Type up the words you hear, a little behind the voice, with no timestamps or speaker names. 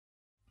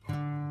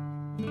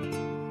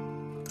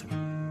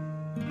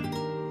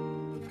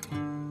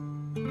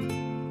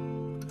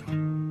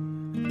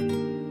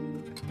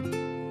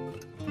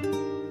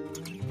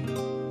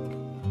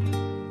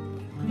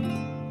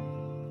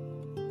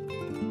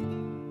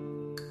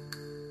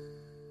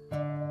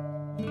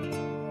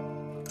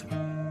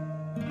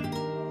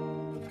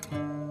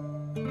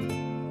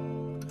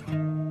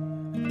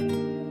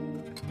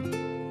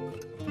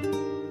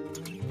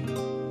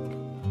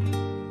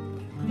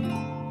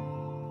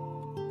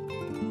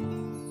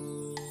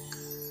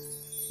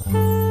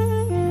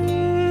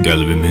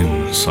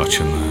Qəlbimin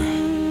saçını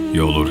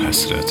yolur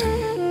həsrətin,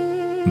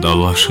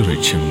 dallaşır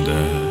içimdə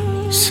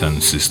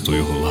sənsiz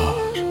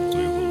duyğular.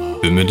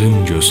 Ümidin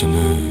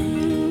gözünü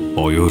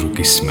oyur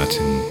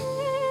qismətin,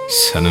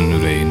 sənin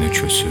ürəyinə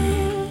köçür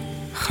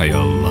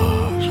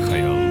xəyallar,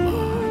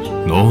 xəyallar.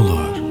 Nə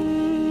olar,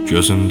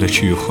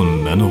 gözündəki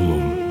yuxun mən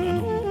olum,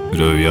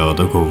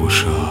 röyada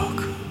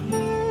qovuşaq,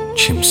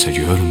 kimsə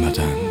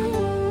görmədən.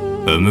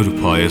 Ömür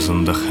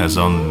payızında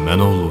xəzan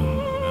mən olum,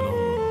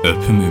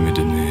 öpüm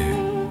ümidini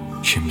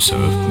kimsə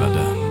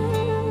öpmədən.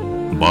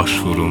 Baş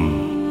vurum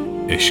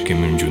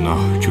eşqimin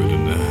günah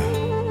gölünə,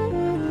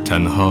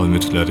 tənha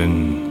ümidlərin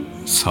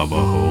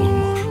sabahı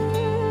olmur.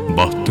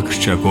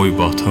 Batdıqca qoy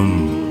batım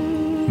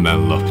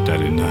mən lap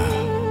dərinə,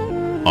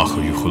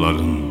 axı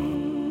yuxuların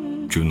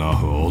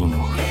günahı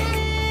olmur.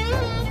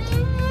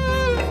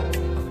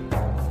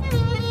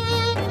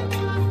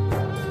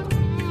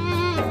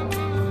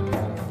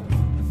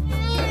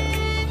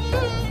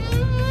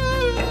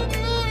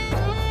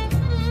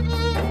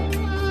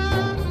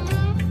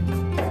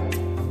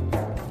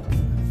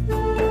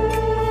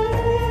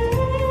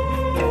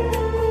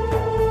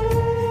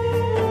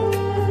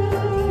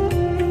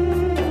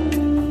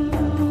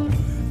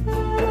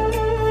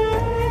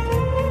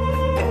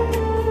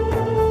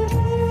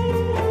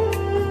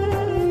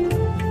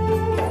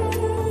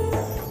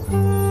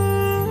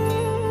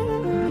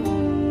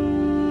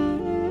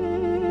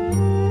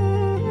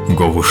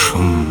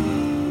 Qovuşum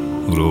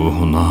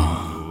ruhuna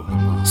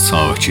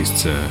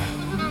sakitcə,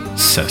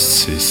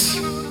 səssiz,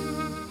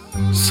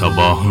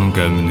 sabahın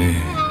qəmini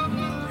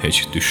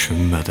heç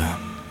düşünmədən.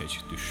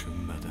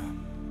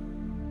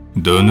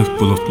 Dönüb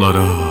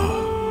bulutlara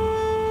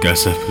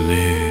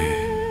qəzəbli,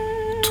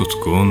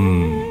 tutqun,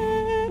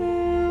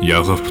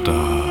 yağıb da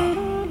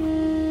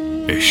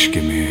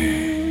eşqimi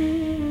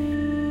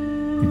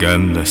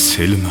qəmlə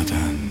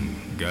silmədən.